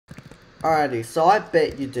Alrighty, so I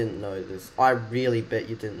bet you didn't know this. I really bet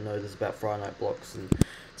you didn't know this about Friday Night Bloxxin.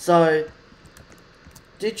 So,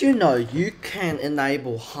 did you know you can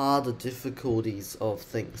enable harder difficulties of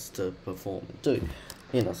things to perform and do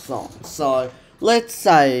in a song? So, let's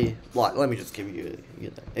say, like, let me just give you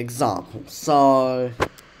an example. So,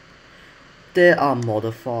 there are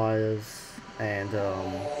modifiers, and,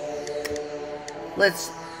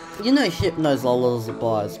 let's, Hypno's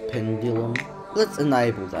Lullaby's Pendulum? Let's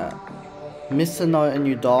enable that. Miss a note and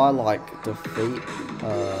you die, like defeat,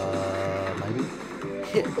 maybe.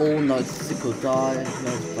 Hit all notes, sick or die,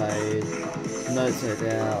 notes fade, notes head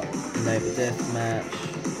out, enable deathmatch,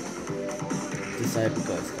 disable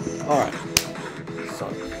ghost. Alright, so,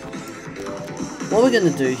 what we're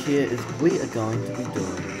going to do here is we are going to be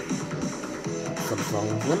doing some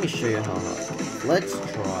songs. Let me show you how hard. Let's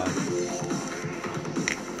try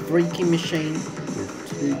Freaky Machine with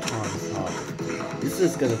 2 times harder. This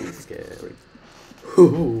is going to be scary.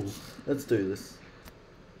 Ooh, let's do this.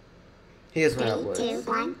 Here's how it works. 3, 2,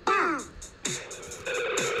 1, go!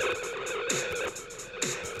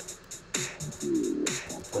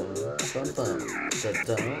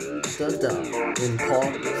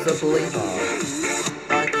 Impossibly hard.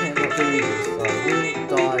 I cannot do this. I will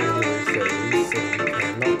die in this reason.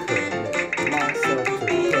 Cannot commit myself to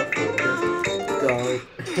perform this. Go.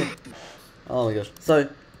 Oh my gosh. So,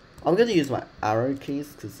 I'm going to use my arrow keys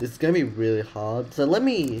because it's going to be really hard. So let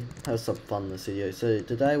me have some fun in this video. So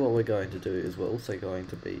today what we're going to do is we're also going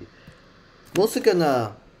to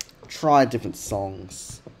try different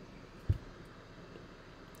songs.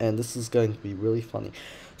 And this is going to be really funny.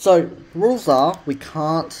 So rules are we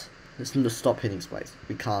can't listen to stop hitting space.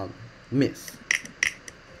 We can't miss.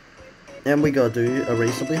 And we got to do a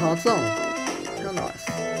reasonably hard song. How nice.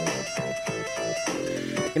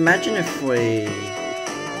 Imagine if we...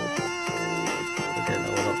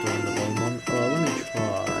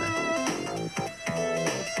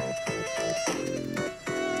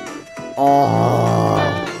 Oh,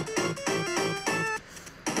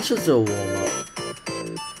 let's just do a warm-up.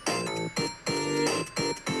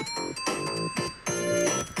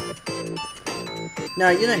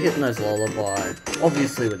 Now, Hypno's Lullaby.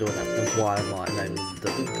 Obviously, we're doing that. Then why am I naming it?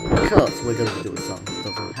 Because we're gonna be doing something that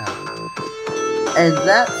doesn't have. And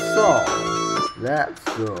that song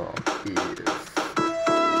is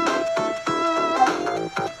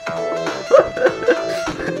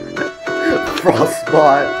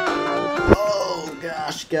Frostbite. Oh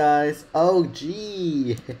gosh, guys. Oh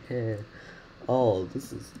gee. Oh,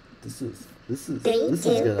 this is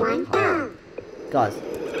gonna be hard. Guys,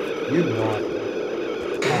 you know how hard.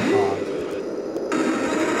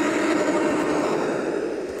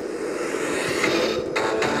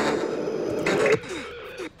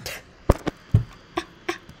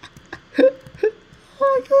 Oh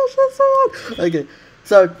my gosh, that's so hard. Okay,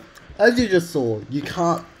 so as you just saw,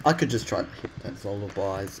 I could just try to hit those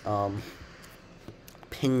lullabies,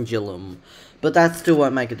 Pendulum, but that still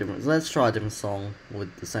won't make a difference. Let's try a different song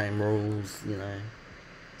with the same rules,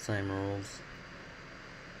 same rules.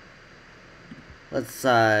 Let's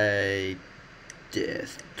say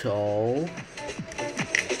Death Toll.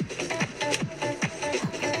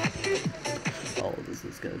 Oh, this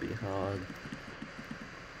is gonna be hard.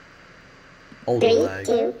 Older leg.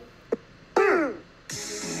 3, 2, 1.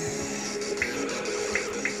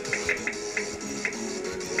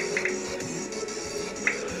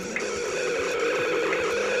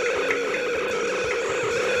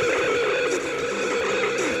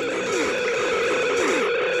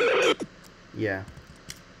 Yeah.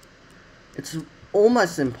 It's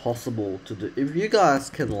almost impossible to do. If you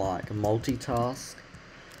guys can, like, multitask.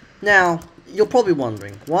 Now, you're probably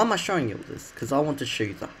wondering, why am I showing you this? Because I want to show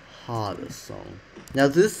you the hardest song. Now,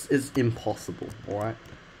 this is impossible, alright?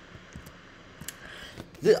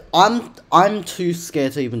 I'm too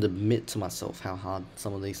scared to even admit to myself how hard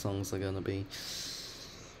some of these songs are going to be.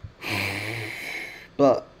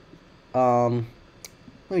 But, let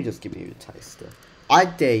me just give you a taster. I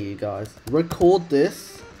dare you guys, record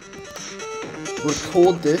this.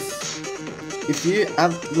 If you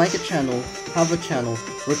make a channel, have a channel,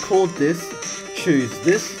 record this, choose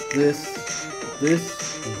this, and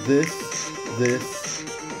this.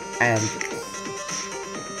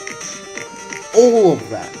 All of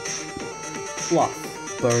that, plus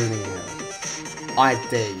burning hell. I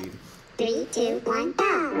dare you. 3, 2, 1, go!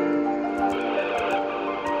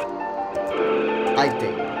 I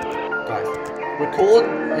dare you. Guys, record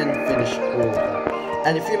and finish all of that.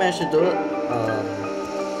 And if you manage to do it,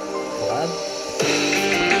 collab.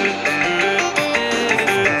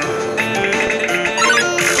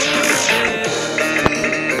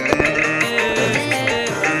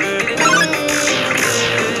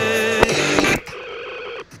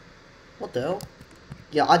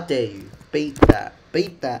 Yeah, I dare you. Beat that.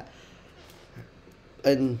 Beat that.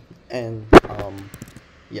 And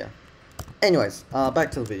yeah. Anyways,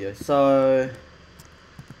 back to the video. So,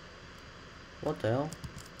 what the hell?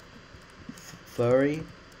 Furry,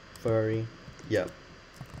 yeah,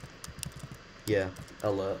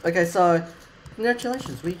 alert. Okay, so,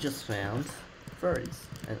 congratulations, we just found furries,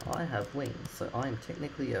 and I have wings, so I am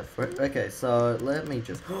technically a furry. Okay, so, let me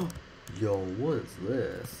just, yo, what is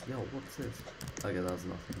this? Yo, what's this? Okay, that was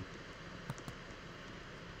nothing.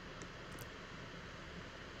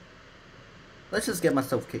 Let's just get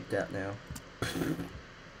myself kicked out now.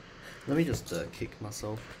 Let me just kick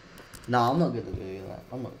myself. No, I'm not gonna do that.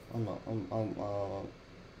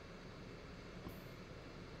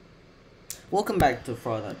 Welcome back to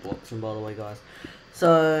Friday Night Bloxxin, by the way, guys.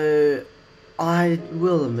 So, I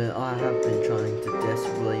will admit, I have been trying to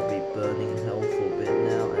desperately be burning hell for a bit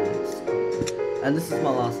now, and this is my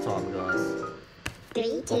last time, guys.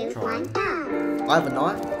 3, 2, 1, go! I have a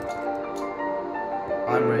knife.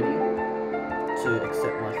 I'm ready to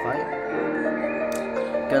accept my fate.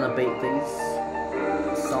 Gonna beat these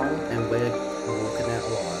song, and we're walking out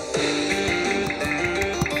alive.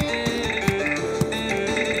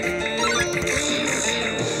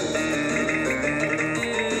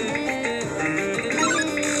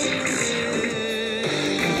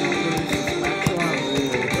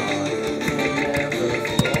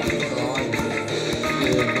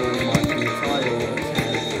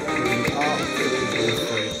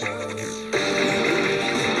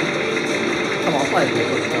 Come on, play a bit.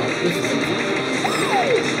 This is easy.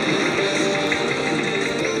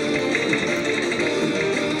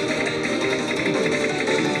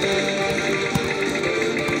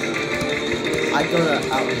 I gotta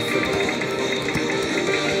out-survive.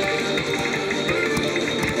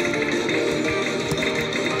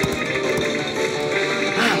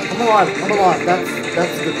 I'm alive, that's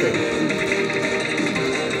a good thing.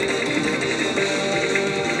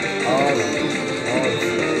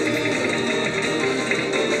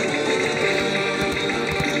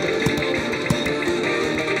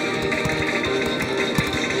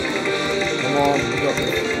 Come on, we got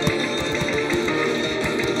this.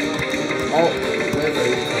 Oh, we're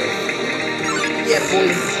very close. Yeah,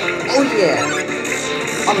 boys. Oh yeah.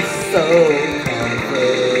 I'm so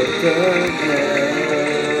confident.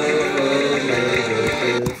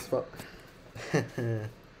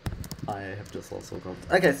 I have just lost all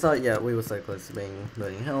confidence. Okay, so yeah, we were so close to being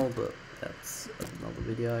burning hell, but that's another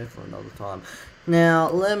video for another time. Now,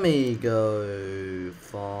 let me go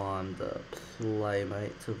find the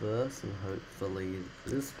Playmate-verse, and hopefully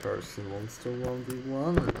this person wants to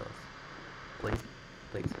 1v1 with us. Please,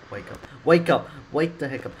 wake up. Wake up! Wake the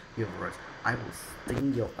heck up! You have a roast. I will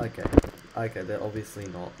sting your... Okay, they're obviously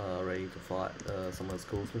not ready to fight someone as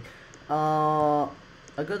cool as me. I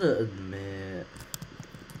gotta admit...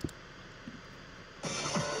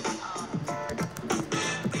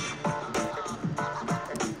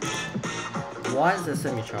 Why is there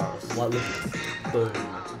semi-Charas? Like, look at this. Boom.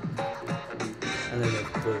 And then there's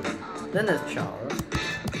boom. Then there's Chara.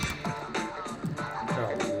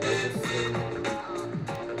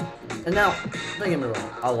 And now, don't get me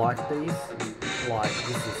wrong, I like these. Like,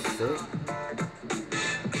 this is sick.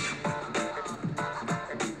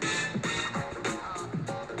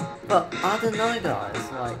 But, I don't know,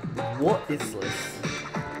 guys. Like, what is this?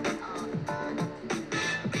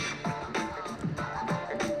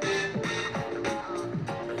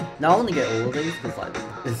 Now I want to get all of these because like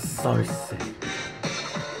it's so sick.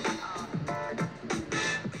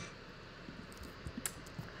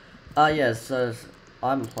 Yeah, so I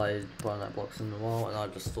haven't played Friday Night Bloxxin in a while, and I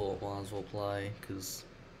just thought might as well play because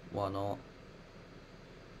why not?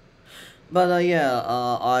 But yeah,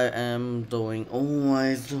 I am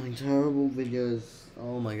always doing terrible videos.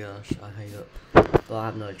 Oh my gosh, I hate it. But I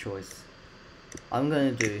have no choice. I'm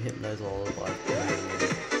gonna do Hypno's Lullaby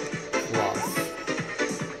plus.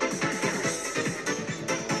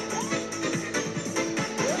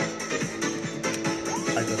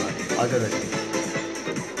 I gotta.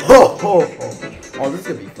 Oh, this is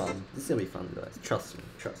gonna be fun. This is gonna be fun, guys. Trust me.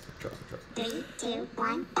 3, 2,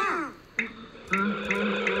 1, go!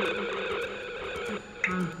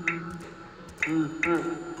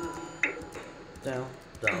 Down.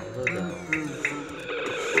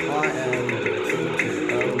 I am listening to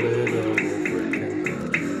a little freaking.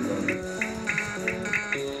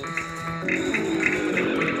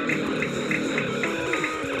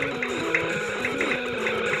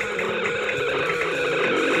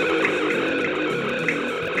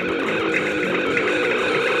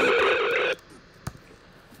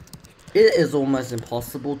 It is almost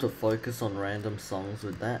impossible to focus on random songs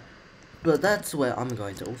with that. But that's where I'm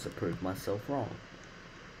going to also prove myself wrong.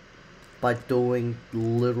 By doing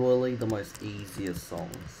literally the most easiest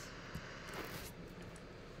songs.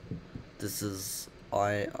 This is...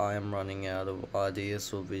 I am running out of ideas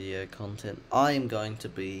for video content. I am going to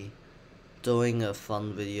be doing a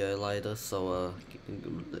fun video later, so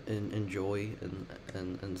enjoy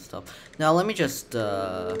and stuff. Now let me just wait,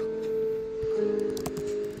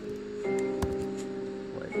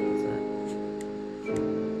 what's that?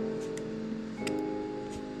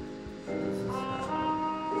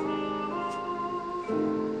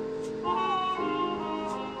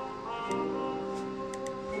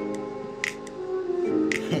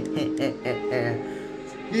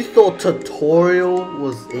 You thought tutorial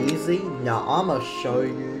was easy? Now I'ma show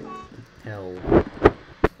you hell.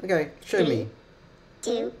 Okay, show me.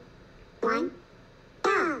 2, 1,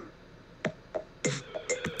 go!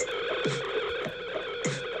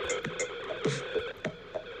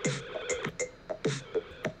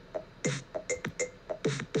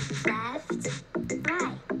 Left,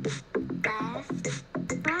 right, left,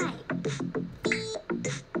 right.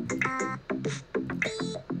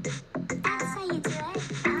 That's how you do it.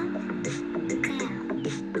 Up, down,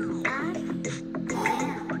 up, down.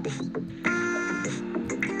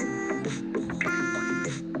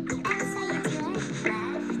 That's how you do it.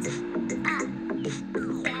 Left,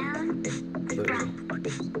 up, down, right.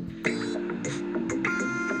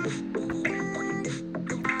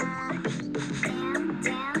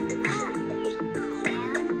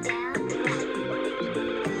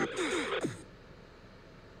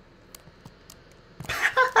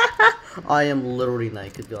 I am literally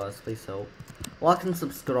naked, guys. Please help. Like and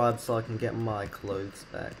subscribe so I can get my clothes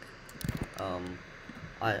back.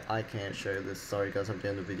 I can't show this. Sorry, guys. I'm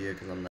doing the video because I'm